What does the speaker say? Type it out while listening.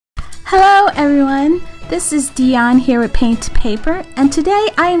Hello everyone, this is Dion here with Paint to Paper, and today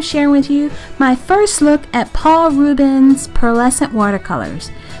I am sharing with you my first look at Paul Rubin's Pearlescent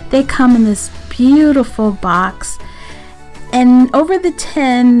watercolors. They come in this beautiful box, and over the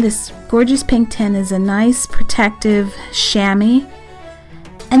tin, this gorgeous pink tin, is a nice protective chamois.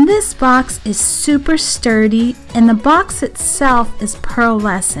 And this box is super sturdy, and the box itself is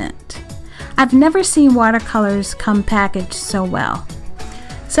pearlescent. I've never seen watercolors come packaged so well.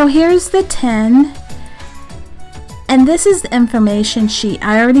 So here's the tin, and this is the information sheet.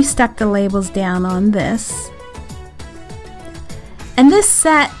 I already stuck the labels down on this. And this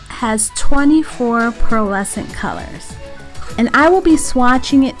set has 24 pearlescent colors. And I will be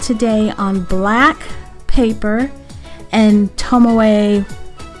swatching it today on black paper and Tomoe.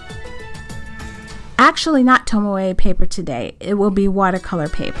 Actually, not Tomoe paper today. It will be watercolor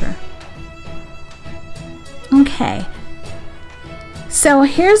paper. Okay. So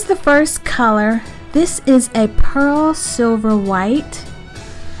here's the first color. This is a pearl silver white.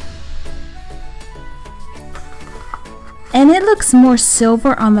 And it looks more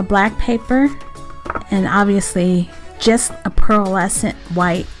silver on the black paper, and obviously just a pearlescent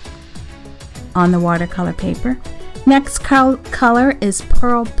white on the watercolor paper. Next color is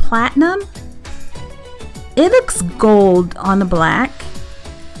pearl platinum. It looks gold on the black,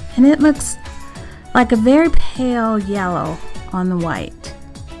 and it looks like a very pale yellow on the white.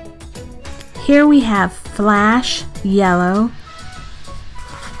 Here we have flash yellow,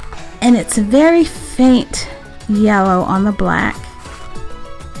 and it's a very faint yellow on the black,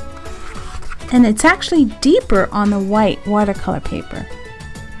 and it's actually deeper on the white watercolor paper.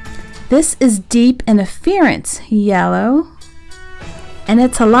 This is deep interference yellow, and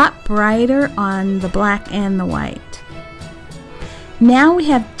it's a lot brighter on the black and the white. Now we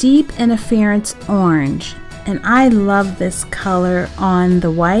have deep interference orange, and I love this color on the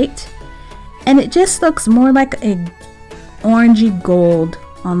white, and it just looks more like a orangey gold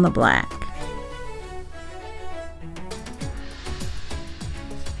on the black.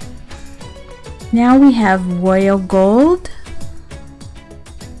 Now we have royal gold,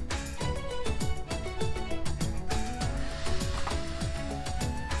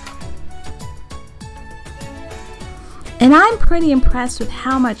 and I'm pretty impressed with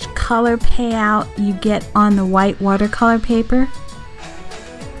how much color payout you get on the white watercolor paper,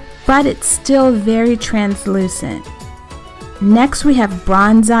 but it's still very translucent. Next we have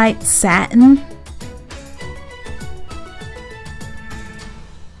bronzite satin.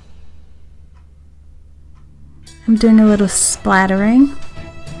 I'm doing a little splattering.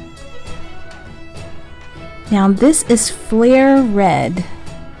 Now this is flare red,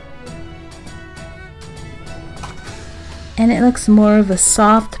 and it looks more of a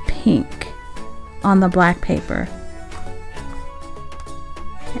soft pink on the black paper.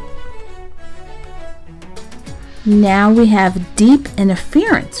 Now we have deep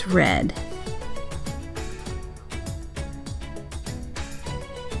interference red.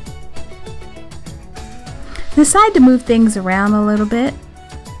 Decide to move things around a little bit.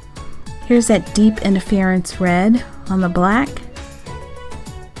 Here's that deep interference red on the black,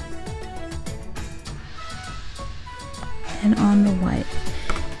 and on the white.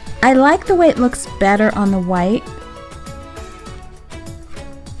 I like the way it looks better on the white.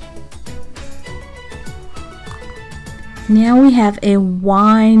 Now we have a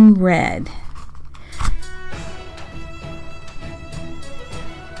wine red.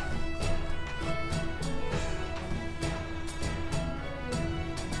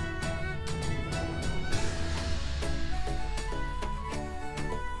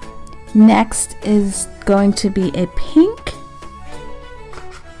 Next is going to be a pink.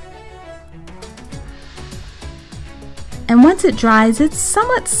 And once it dries, it's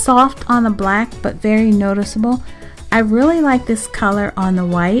somewhat soft on the black, but very noticeable. I really like this color on the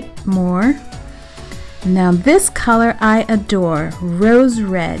white more. Now this color I adore, rose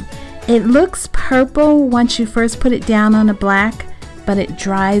red. It looks purple once you first put it down on the black, but it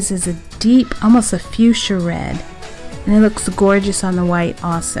dries as a deep, almost a fuchsia red. And it looks gorgeous on the white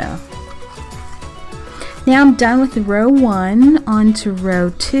also. Now I'm done with row 1, on to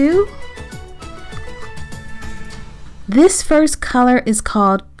row 2. This first color is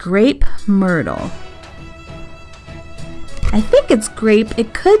called Grape Myrtle. I think it's grape.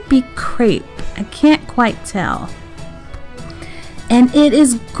 It could be crepe. I can't quite tell. And it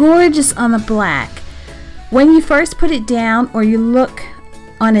is gorgeous on the black. When you first put it down or you look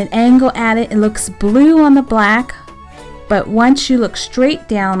on an angle at it, it looks blue on the black, but once you look straight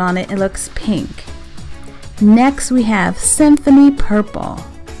down on it, it looks pink. Next we have Symphony Purple.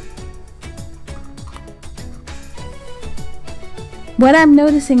 what I'm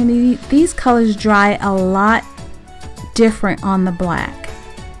noticing, these colors dry a lot different on the black.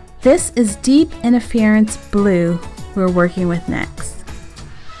 This is Deep Interference Blue we're working with next.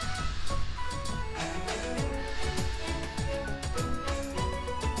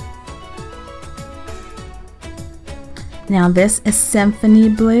 Now this is Symphony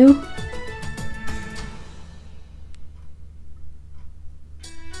Blue.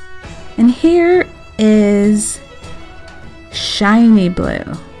 And here is Shiny Blue.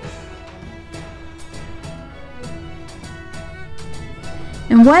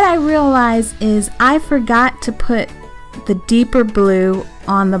 And what I realized is I forgot to put the deeper blue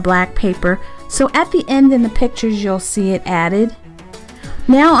on the black paper, so at the end in the pictures you'll see it added.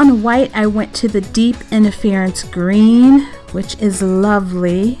 Now on the white I went to the Deep Interference Green, which is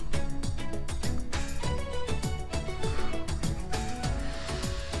lovely.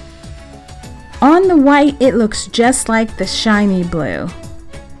 On the white it looks just like the Shiny Blue,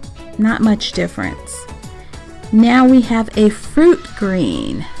 not much difference. Now we have a Fruit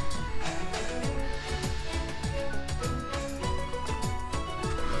Green.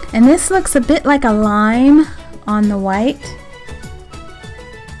 And this looks a bit like a lime on the white.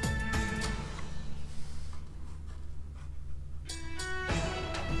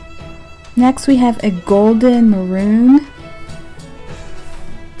 Next we have a Golden Maroon,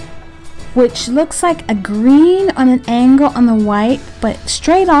 which looks like a green on an angle on the white, but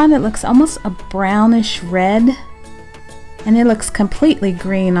straight on it looks almost a brownish red, and it looks completely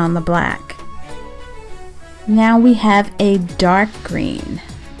green on the black. Now we have a Dark Green.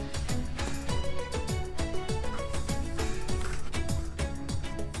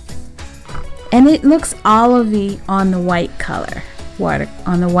 And it looks olivey on the white color,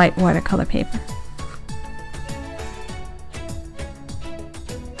 on the white watercolor paper.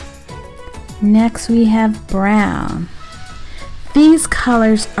 Next we have Brown. These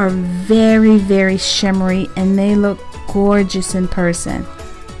colors are very, very shimmery and they look gorgeous in person.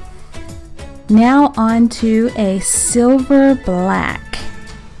 Now on to a Silver Black.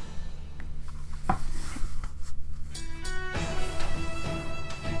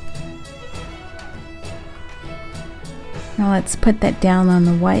 Now let's put that down on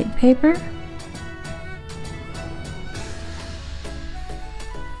the white paper.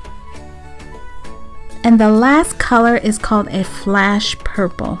 And the last color is called a Flash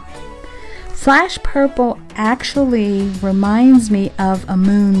Purple. Flash Purple actually reminds me of a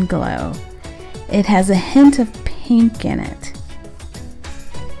moon glow. It has a hint of pink in it.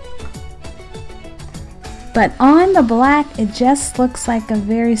 But on the black, it just looks like a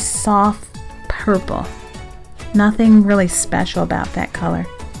very soft purple. Nothing really special about that color.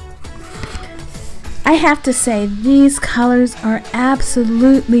 I have to say, these colors are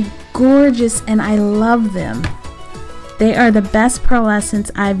absolutely gorgeous and I love them. They are the best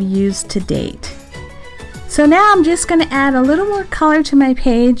pearlescents I've used to date. So now I'm just going to add a little more color to my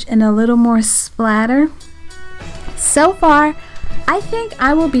page and a little more splatter. So far, I think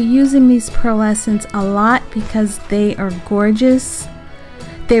I will be using these pearlescents a lot because they are gorgeous.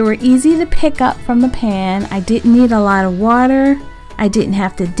 They were easy to pick up from the pan. I didn't need a lot of water. I didn't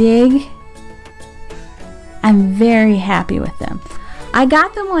have to dig. I'm very happy with them. I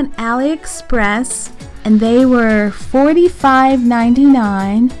got them on AliExpress and they were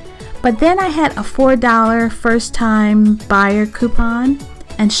 $45.99, but then I had a $4 first time buyer coupon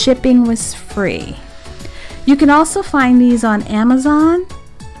and shipping was free. You can also find these on Amazon.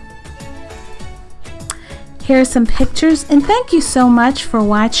 Here are some pictures and thank you so much for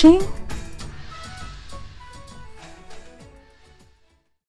watching.